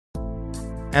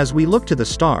As we look to the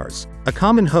stars, a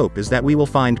common hope is that we will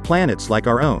find planets like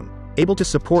our own, able to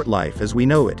support life as we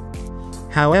know it.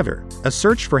 However, a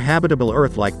search for habitable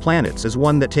Earth-like planets is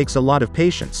one that takes a lot of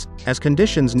patience, as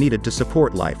conditions needed to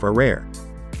support life are rare.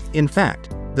 In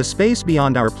fact, the space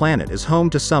beyond our planet is home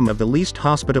to some of the least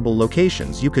hospitable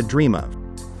locations you could dream of.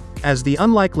 As the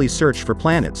unlikely search for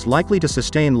planets likely to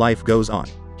sustain life goes on,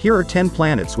 here are 10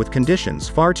 planets with conditions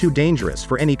far too dangerous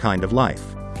for any kind of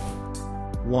life.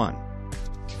 1.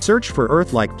 Search for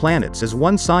Earth-like planets is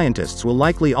one scientists will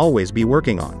likely always be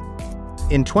working on.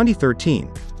 In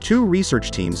 2013, 2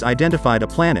 research teams identified a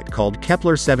planet called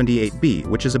Kepler-78b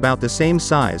which is about the same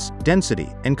size, density,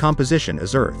 and composition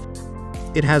as Earth.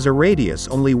 It has a radius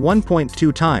only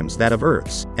 1.2 times that of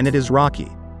Earth's, and it is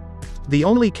rocky. The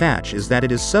only catch is that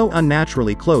it is so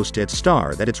unnaturally close to its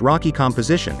star that its rocky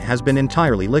composition has been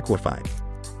entirely liquefied.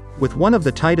 With one of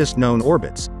the tightest known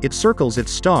orbits, it circles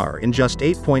its star in just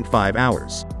 8.5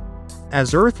 hours.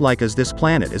 As Earth-like as this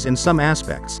planet is in some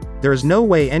aspects, there is no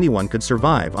way anyone could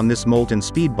survive on this molten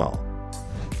speedball.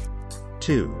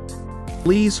 2.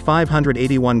 Gliese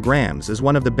 581 grams is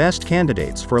one of the best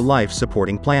candidates for a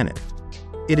life-supporting planet.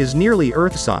 It is nearly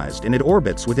Earth-sized and it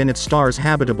orbits within its star's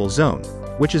habitable zone,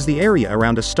 which is the area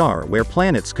around a star where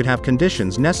planets could have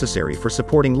conditions necessary for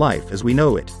supporting life as we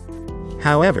know it.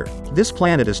 However, this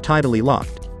planet is tidally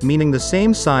locked, meaning the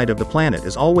same side of the planet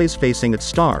is always facing its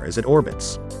star as it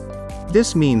orbits.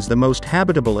 This means the most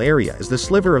habitable area is the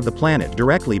sliver of the planet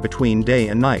directly between day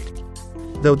and night.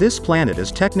 Though this planet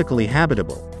is technically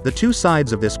habitable, the 2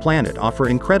 sides of this planet offer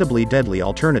incredibly deadly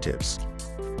alternatives.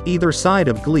 Either side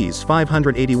of Gliese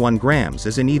 581 grams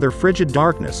is in either frigid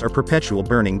darkness or perpetual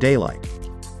burning daylight.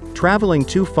 Traveling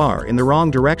too far in the wrong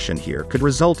direction here could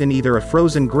result in either a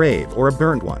frozen grave or a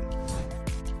burnt one.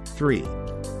 3.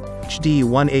 HD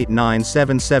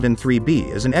 189773b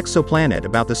is an exoplanet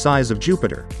about the size of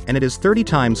Jupiter, and it is 30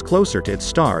 times closer to its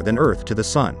star than Earth to the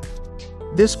Sun.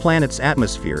 This planet's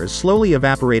atmosphere is slowly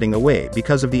evaporating away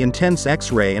because of the intense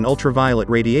X-ray and ultraviolet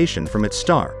radiation from its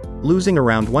star, losing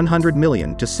around 100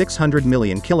 million to 600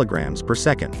 million kilograms per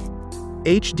second.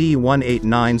 HD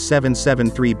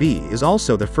 189773b is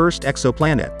also the first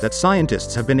exoplanet that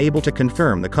scientists have been able to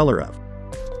confirm the color of.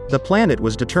 The planet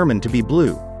was determined to be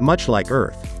blue, much like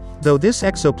Earth. Though this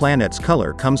exoplanet's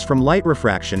color comes from light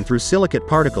refraction through silicate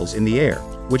particles in the air,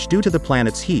 which due to the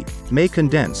planet's heat, may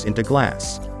condense into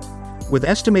glass. With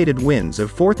estimated winds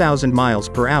of 4,000 miles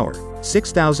per hour,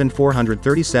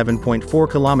 6,437.4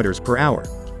 kilometers per hour,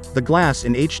 the glass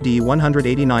in HD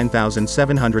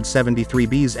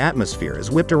 189773b's atmosphere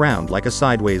is whipped around like a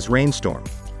sideways rainstorm.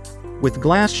 With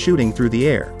glass shooting through the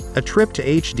air, a trip to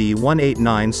HD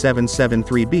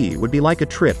 189773b would be like a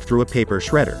trip through a paper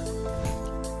shredder.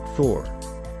 4.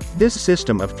 This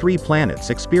system of 3 planets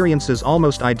experiences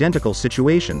almost identical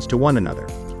situations to one another.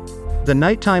 The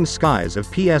nighttime skies of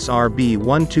PSRB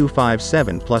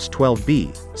 1257 plus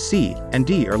 12b, C, and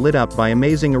D are lit up by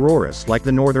amazing auroras like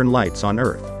the northern lights on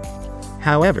Earth.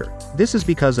 However, this is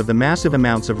because of the massive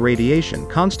amounts of radiation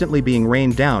constantly being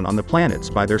rained down on the planets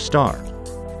by their star.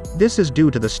 This is due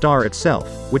to the star itself,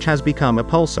 which has become a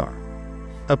pulsar.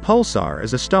 A pulsar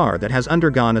is a star that has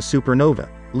undergone a supernova,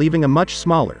 leaving a much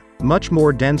smaller, much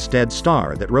more dense dead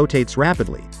star that rotates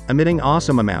rapidly, emitting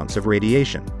awesome amounts of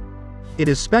radiation. It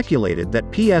is speculated that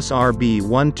PSRB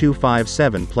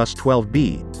 1257 plus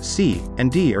 12b, C, and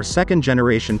D are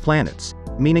second-generation planets,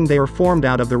 meaning they are formed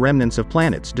out of the remnants of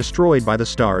planets destroyed by the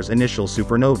star's initial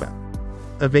supernova.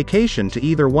 A vacation to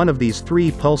either one of these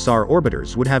 3 pulsar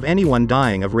orbiters would have anyone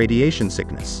dying of radiation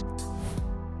sickness.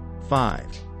 5.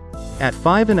 At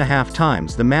 5.5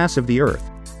 times the mass of the Earth,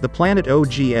 the planet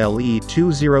OGLE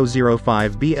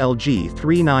 2005 BLG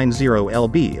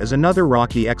 390LB is another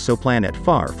rocky exoplanet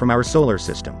far from our solar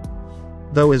system.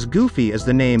 Though as goofy as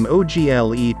the name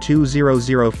OGLE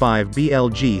 2005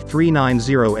 BLG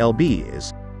 390LB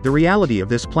is, the reality of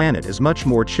this planet is much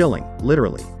more chilling,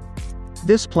 literally.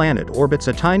 This planet orbits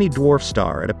a tiny dwarf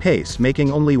star at a pace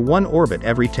making only one orbit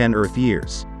every 10 Earth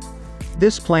years.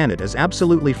 This planet is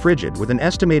absolutely frigid with an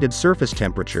estimated surface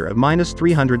temperature of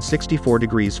 -364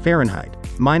 degrees Fahrenheit,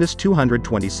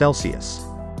 -220 Celsius.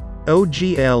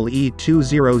 OGLE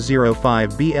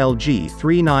 2005 BLG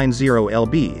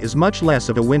 390LB is much less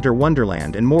of a winter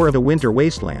wonderland and more of a winter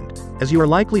wasteland, as you are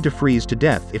likely to freeze to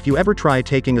death if you ever try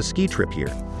taking a ski trip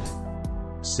here.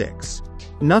 6.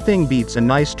 Nothing beats a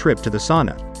nice trip to the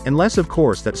sauna, unless of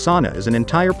course that sauna is an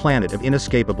entire planet of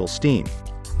inescapable steam.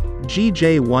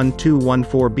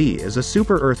 GJ1214b is a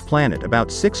super-Earth planet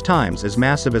about 6 times as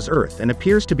massive as Earth and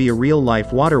appears to be a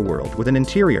real-life water world with an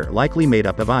interior likely made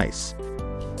up of ice.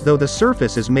 Though the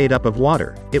surface is made up of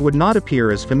water, it would not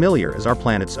appear as familiar as our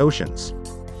planet's oceans.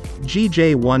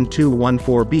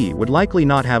 GJ1214b would likely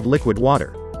not have liquid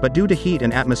water, but due to heat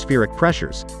and atmospheric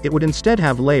pressures, it would instead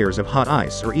have layers of hot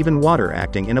ice or even water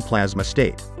acting in a plasma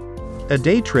state. A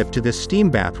day trip to this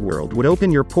steam bath world would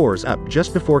open your pores up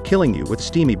just before killing you with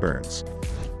steamy burns.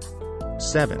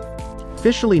 7.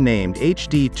 Officially named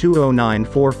HD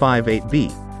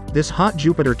 209458b, this hot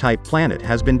Jupiter-type planet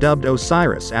has been dubbed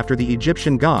Osiris after the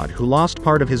Egyptian god who lost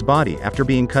part of his body after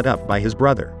being cut up by his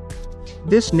brother.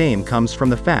 This name comes from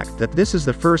the fact that this is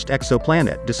the first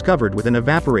exoplanet discovered with an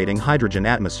evaporating hydrogen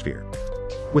atmosphere.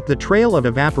 With the trail of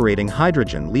evaporating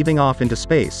hydrogen leaving off into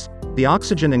space, the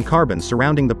oxygen and carbon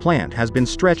surrounding the planet has been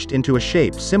stretched into a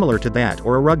shape similar to that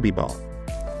or a rugby ball.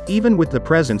 Even with the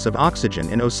presence of oxygen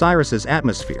in Osiris's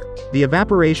atmosphere, the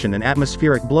evaporation and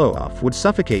atmospheric blow-off would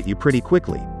suffocate you pretty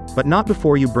quickly, but not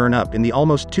before you burn up in the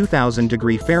almost 2000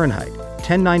 degree Fahrenheit,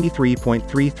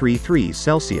 1093.333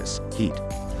 Celsius, heat.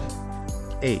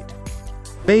 8.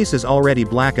 Space is already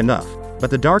black enough, but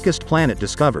the darkest planet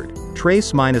discovered,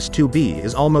 Trace-2b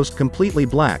is almost completely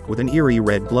black with an eerie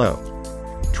red glow.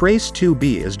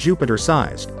 Trace-2b is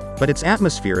Jupiter-sized, but its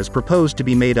atmosphere is proposed to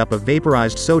be made up of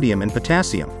vaporized sodium and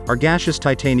potassium, or gaseous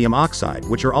titanium oxide,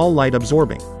 which are all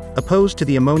light-absorbing, opposed to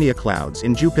the ammonia clouds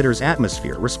in Jupiter's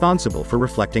atmosphere responsible for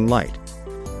reflecting light.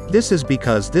 This is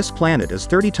because this planet is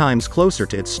 30 times closer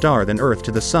to its star than Earth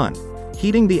to the Sun,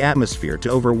 heating the atmosphere to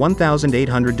over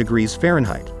 1,800 degrees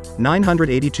Fahrenheit,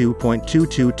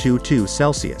 982.2222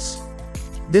 Celsius.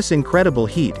 This incredible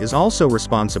heat is also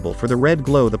responsible for the red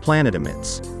glow the planet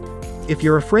emits. If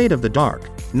you're afraid of the dark,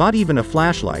 not even a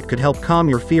flashlight could help calm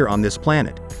your fear on this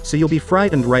planet, so you'll be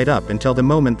frightened right up until the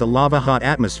moment the lava-hot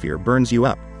atmosphere burns you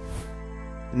up.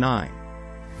 9.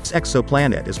 This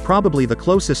exoplanet is probably the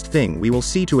closest thing we will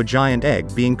see to a giant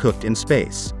egg being cooked in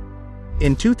space.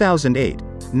 In 2008,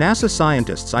 NASA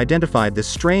scientists identified this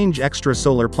strange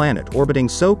extrasolar planet orbiting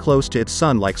so close to its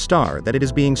sun-like star that it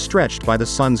is being stretched by the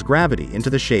sun's gravity into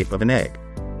the shape of an egg.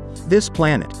 This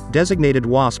planet, designated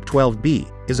WASP-12b,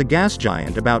 is a gas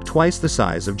giant about twice the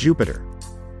size of Jupiter.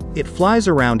 It flies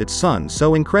around its sun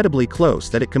so incredibly close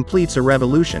that it completes a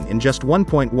revolution in just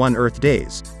 1.1 Earth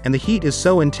days, and the heat is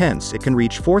so intense it can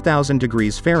reach 4,000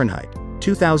 degrees Fahrenheit,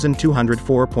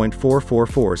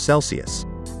 2,204.444 Celsius.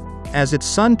 As its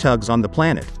sun tugs on the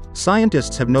planet,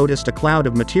 scientists have noticed a cloud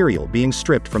of material being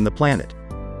stripped from the planet.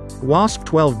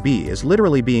 WASP-12b is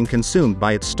literally being consumed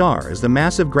by its star as the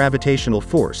massive gravitational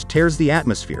force tears the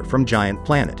atmosphere from giant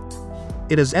planet.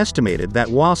 It is estimated that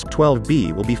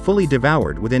WASP-12b will be fully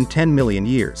devoured within 10 million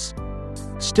years.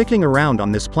 Sticking around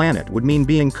on this planet would mean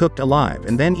being cooked alive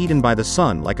and then eaten by the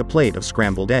sun like a plate of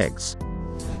scrambled eggs.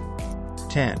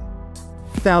 10.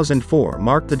 2004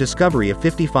 marked the discovery of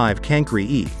 55 Cancri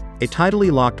E, a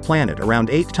tidally locked planet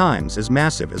around 8 times as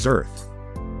massive as Earth.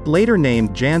 Later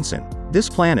named Janssen, this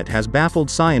planet has baffled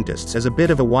scientists as a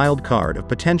bit of a wild card of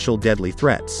potential deadly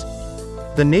threats.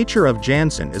 The nature of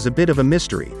Janssen is a bit of a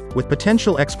mystery, with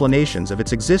potential explanations of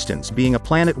its existence being a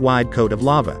planet-wide coat of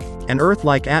lava, an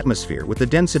Earth-like atmosphere with the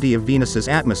density of Venus's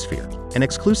atmosphere, an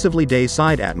exclusively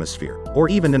day-side atmosphere, or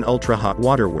even an ultra-hot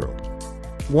water world.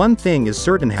 One thing is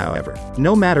certain, however,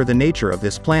 no matter the nature of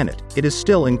this planet, it is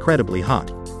still incredibly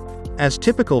hot. As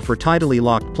typical for tidally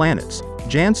locked planets,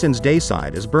 Janssen's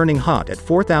dayside is burning hot at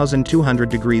 4,200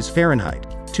 degrees Fahrenheit,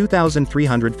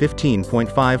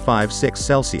 2,315.556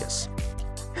 Celsius.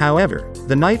 However,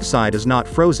 the night side is not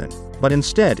frozen, but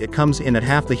instead it comes in at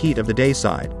half the heat of the day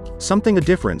side, something a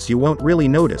difference you won't really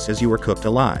notice as you are cooked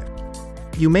alive.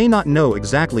 You may not know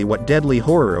exactly what deadly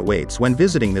horror awaits when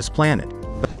visiting this planet,